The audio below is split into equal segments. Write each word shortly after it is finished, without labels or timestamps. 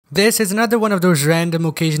This is another one of those random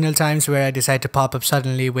occasional times where I decide to pop up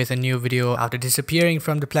suddenly with a new video after disappearing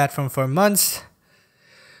from the platform for months.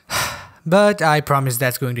 But I promise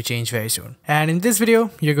that's going to change very soon. And in this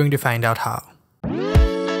video, you're going to find out how.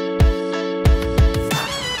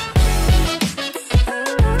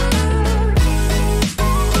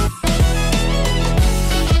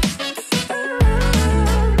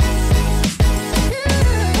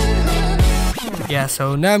 Yeah,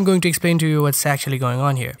 so now I'm going to explain to you what's actually going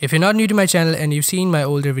on here. If you're not new to my channel and you've seen my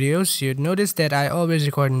older videos, you'd notice that I always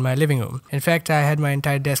record in my living room. In fact, I had my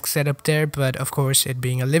entire desk set up there, but of course, it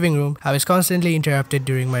being a living room, I was constantly interrupted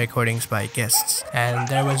during my recordings by guests. And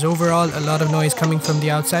there was overall a lot of noise coming from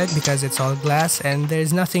the outside because it's all glass and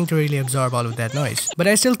there's nothing to really absorb all of that noise. But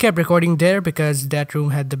I still kept recording there because that room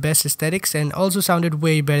had the best aesthetics and also sounded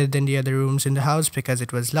way better than the other rooms in the house because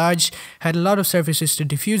it was large, had a lot of surfaces to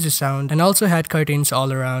diffuse the sound, and also had curtains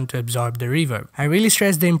all around to absorb the reverb. I really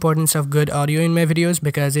stress the importance of good audio in my videos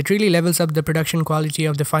because it really levels up the production quality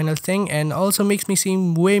of the final thing and also makes me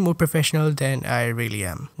seem way more professional than I really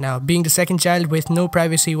am. Now, being the second child with no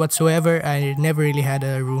privacy whatsoever, I never really had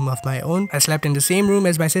a room of my own. I slept in the same room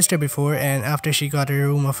as my sister before, and after she got a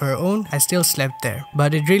room of her own, I still slept there.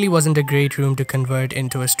 But it really wasn't a great room to convert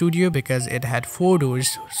into a studio because it had 4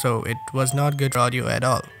 doors, so it was not good audio at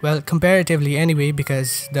all. Well, comparatively anyway,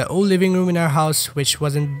 because the old living room in our house, which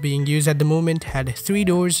wasn't being used at the moment, had 3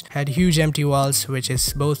 doors, had huge empty walls, which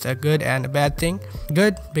is both a good and a bad thing.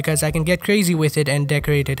 Good because I can get crazy with it and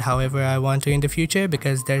decorate it however I want to in the future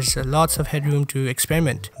because there's lots of headroom to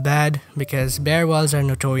experiment. Bad because bare walls are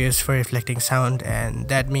notorious for reflecting sound, and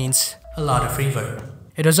that means a lot of reverb.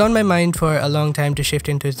 It was on my mind for a long time to shift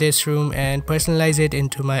into this room and personalize it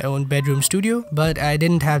into my own bedroom studio, but I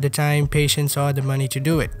didn't have the time, patience, or the money to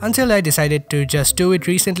do it. Until I decided to just do it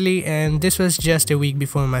recently, and this was just a week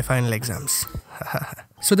before my final exams.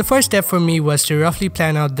 So the first step for me was to roughly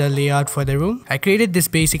plan out the layout for the room. I created this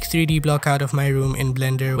basic 3D block out of my room in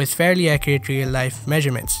Blender with fairly accurate real-life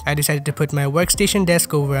measurements. I decided to put my workstation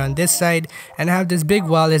desk over on this side and have this big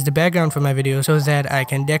wall as the background for my video so that I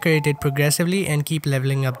can decorate it progressively and keep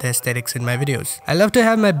leveling up the aesthetics in my videos. I love to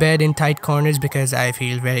have my bed in tight corners because I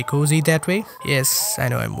feel very cozy that way. Yes, I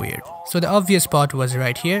know I'm weird. So the obvious spot was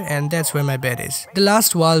right here, and that's where my bed is. The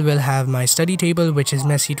last wall will have my study table, which is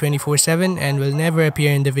messy 24/7 and will never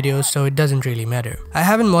appear in the videos, so it doesn't really matter. I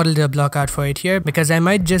haven't modeled a block out for it here because I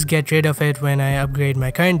might just get rid of it when I upgrade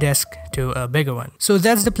my current desk to a bigger one. So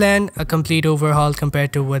that's the plan, a complete overhaul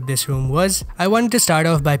compared to what this room was. I wanted to start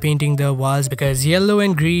off by painting the walls because yellow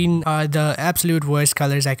and green are the absolute worst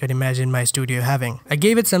colors I could imagine my studio having. I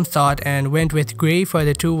gave it some thought and went with grey for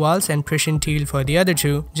the 2 walls and Prussian teal for the other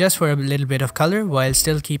 2, just for a little bit of color while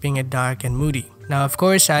still keeping it dark and moody. Now, of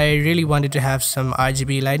course, I really wanted to have some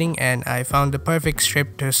RGB lighting, and I found the perfect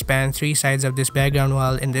strip to span 3 sides of this background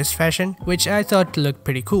wall in this fashion, which I thought looked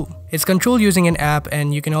pretty cool. It's controlled using an app,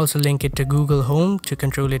 and you can also link it to Google Home to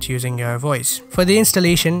control it using your voice. For the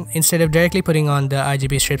installation, instead of directly putting on the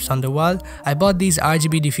RGB strips on the wall, I bought these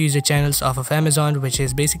RGB diffuser channels off of Amazon, which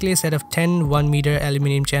is basically a set of 10 1-meter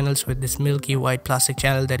aluminum channels with this milky white plastic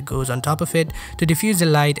channel that goes on top of it to diffuse the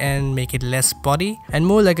light and make it less spotty and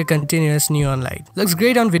more like a continuous neon light. Looks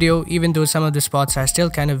great on video, even though some of the spots are still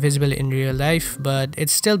kind of visible in real life, but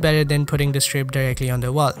it's still better than putting the strip directly on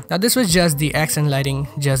the wall. Now, this was just the accent lighting,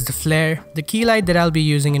 just the flare. The key light that I'll be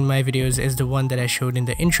using in my videos is the one that I showed in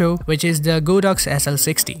the intro, which is the Godox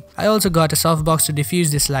SL60. I also got a softbox to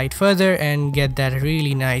diffuse this light further and get that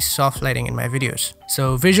really nice soft lighting in my videos.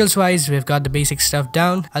 So visuals wise, we've got the basic stuff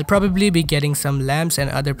down. I'll probably be getting some lamps and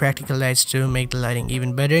other practical lights to make the lighting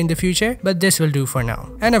even better in the future, but this will do for now.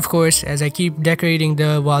 And of course, as I keep decorating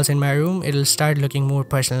the walls in my room, it'll start looking more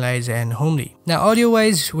personalized and homely. Now, audio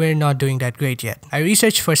wise, we're not doing that great yet. I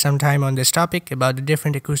researched for some time on this topic about the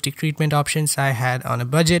different acoustic treatment options I had on a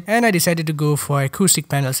budget, and I decided to go for acoustic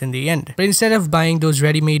panels in the end. But instead of buying those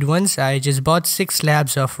ready-made ones, I just bought 6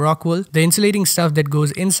 slabs of rock wool, the insulating stuff that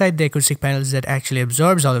goes inside the acoustic panels that actually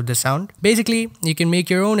absorbs all of the sound. Basically, you can make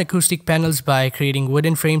your own acoustic panels by creating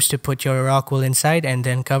wooden frames to put your rock wool inside and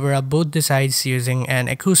then cover up both the sides using an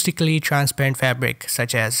acoustically transparent fabric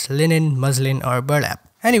such as linen, muslin, or burlap.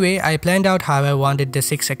 Anyway, I planned out how I wanted the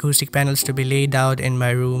 6 acoustic panels to be laid out in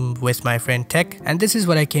my room with my friend Tech, and this is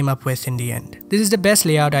what I came up with in the end. This is the best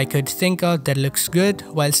layout I could think of that looks good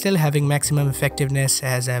while still having maximum effectiveness,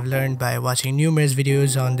 as I've learned by watching numerous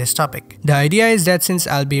videos on this topic. The idea is that since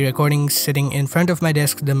I'll be recording sitting in front of my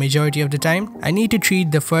desk the majority of the time, I need to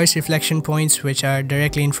treat the first reflection points, which are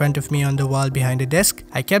directly in front of me on the wall behind the desk.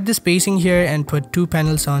 I kept the spacing here and put 2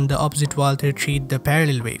 panels on the opposite wall to treat the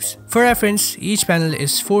parallel waves. For reference, each panel is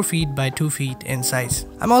just 4 feet by 2 feet in size.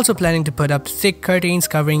 I'm also planning to put up thick curtains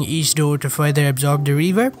covering each door to further absorb the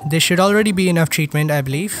reverb. This should already be enough treatment, I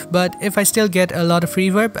believe, but if I still get a lot of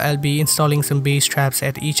reverb, I'll be installing some bass traps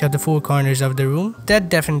at each of the 4 corners of the room. That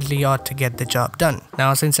definitely ought to get the job done.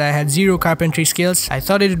 Now, since I had zero carpentry skills, I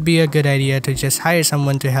thought it would be a good idea to just hire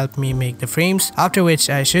someone to help me make the frames, after which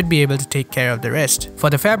I should be able to take care of the rest. For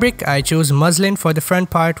the fabric, I chose muslin for the front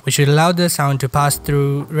part, which would allow the sound to pass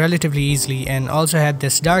through relatively easily, and also had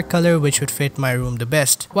this dark color which would fit my room the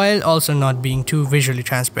best, while also not being too visually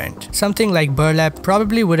transparent. Something like burlap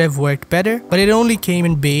probably would have worked better, but it only came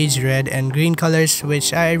in beige, red and green colors,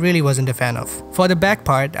 which I really wasn't a fan of. For the back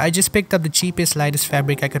part, I just picked up the cheapest, lightest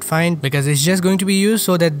fabric I could find because it's just going to be used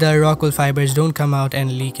so that the rock wool fibers don't come out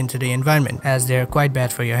and leak into the environment, as they're quite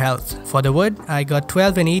bad for your health. For the wood, I got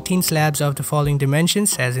 12 and 18 slabs of the following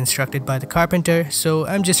dimensions as instructed by the carpenter, so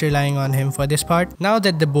I'm just relying on him for this part. Now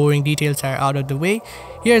that the boring details are out of the way,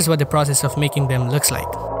 here's what the process of making them looks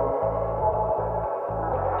like.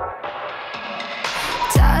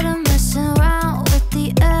 Tired of messing around with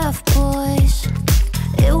the F-boys.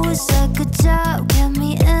 It was a good job, kept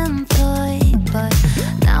me employed, but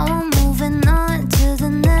now I'm moving on to the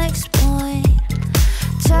next point.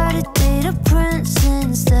 Try to date a prince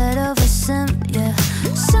instead of a simp, yeah.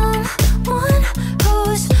 Someone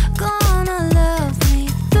who's gonna love me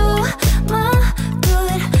through my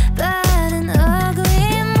good, bad and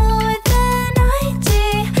ugly. More than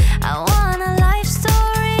 90, I want a life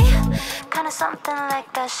story, kinda something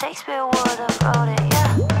like that Shakespeare would have wrote it,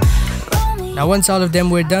 yeah. Now once all of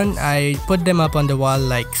them were done, I put them up on the wall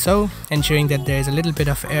like so, ensuring that there is a little bit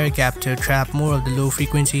of air gap to trap more of the low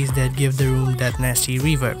frequencies that give the room that nasty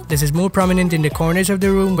reverb. This is more prominent in the corners of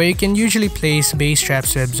the room where you can usually place bass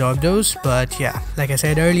traps to absorb those, but yeah, like I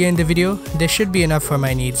said earlier in the video, this should be enough for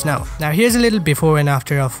my needs now. Now here's a little before and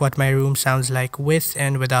after of what my room sounds like with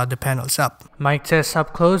and without the panels up. Mic test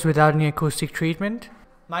up close without any acoustic treatment.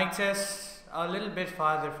 Mic test a little bit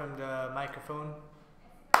farther from the microphone.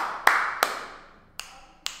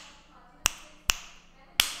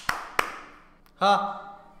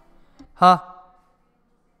 Ha! Ha!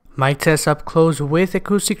 Mic test up close with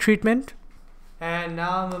acoustic treatment. And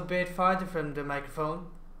now I'm a bit farther from the microphone.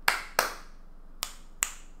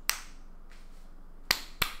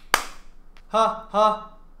 Ha! Ha!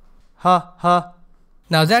 Ha! Ha!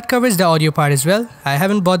 Now that covers the audio part as well. I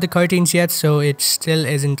haven't bought the curtains yet, so it still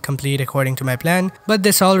isn't complete according to my plan, but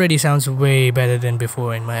this already sounds way better than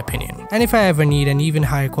before in my opinion. And if I ever need an even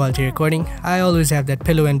higher quality recording, I always have that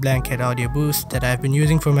pillow and blanket audio boost that I've been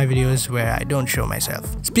using for my videos where I don't show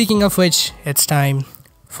myself. Speaking of which, it's time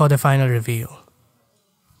for the final reveal.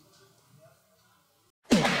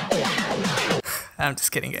 I'm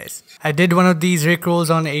just kidding, guys. I did one of these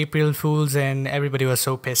rickrolls on April Fools and everybody was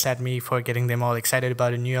so pissed at me for getting them all excited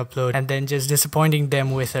about a new upload and then just disappointing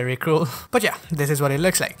them with a rickroll. But yeah, this is what it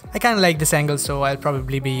looks like. I kind of like this angle, so I'll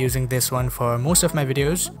probably be using this one for most of my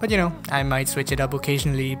videos. But you know, I might switch it up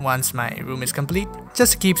occasionally once my room is complete,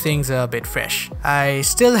 just to keep things a bit fresh. I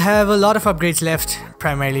still have a lot of upgrades left,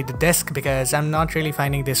 primarily the desk, because I'm not really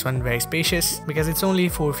finding this one very spacious because it's only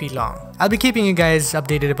 4 feet long. I'll be keeping you guys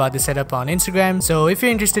updated about the setup on Instagram, so if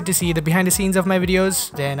you're interested to see the behind the scenes of my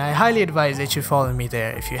videos, then I highly advise that you follow me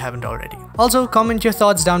there if you haven't already. Also, comment your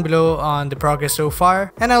thoughts down below on the progress so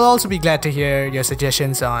far, and I'll also be glad to hear your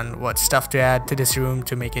suggestions on what stuff to add to this room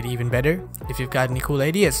to make it even better, if you've got any cool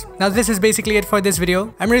ideas. Now this is basically it for this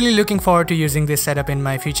video. I'm really looking forward to using this setup in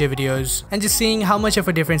my future videos and just seeing how much of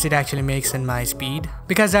a difference it actually makes in my speed,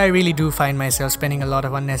 because I really do find myself spending a lot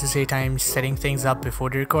of unnecessary time setting things up before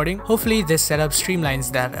the recording. Hopefully this setup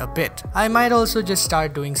streamlines that a bit. I might also just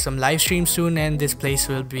start doing some live streams soon, and this place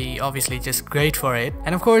will be obviously just great for it.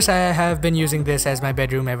 And of course I have been using this as my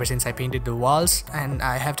bedroom ever since I painted the walls, and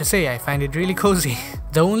I have to say I find it really cozy.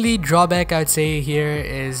 The only drawback I'd say here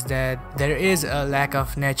is that there is a lack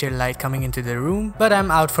of natural light coming into the room, but I'm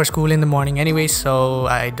out for school in the morning anyway, so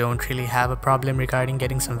I don't really have a problem regarding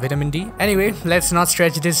getting some vitamin D. Anyway, let's not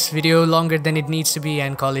stretch this video longer than it needs to be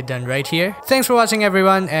and call it done right here. Thanks for watching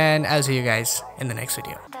everyone, and I'll see you guys in the next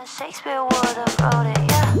video. Shakespeare would have wrote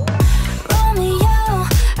it, yeah.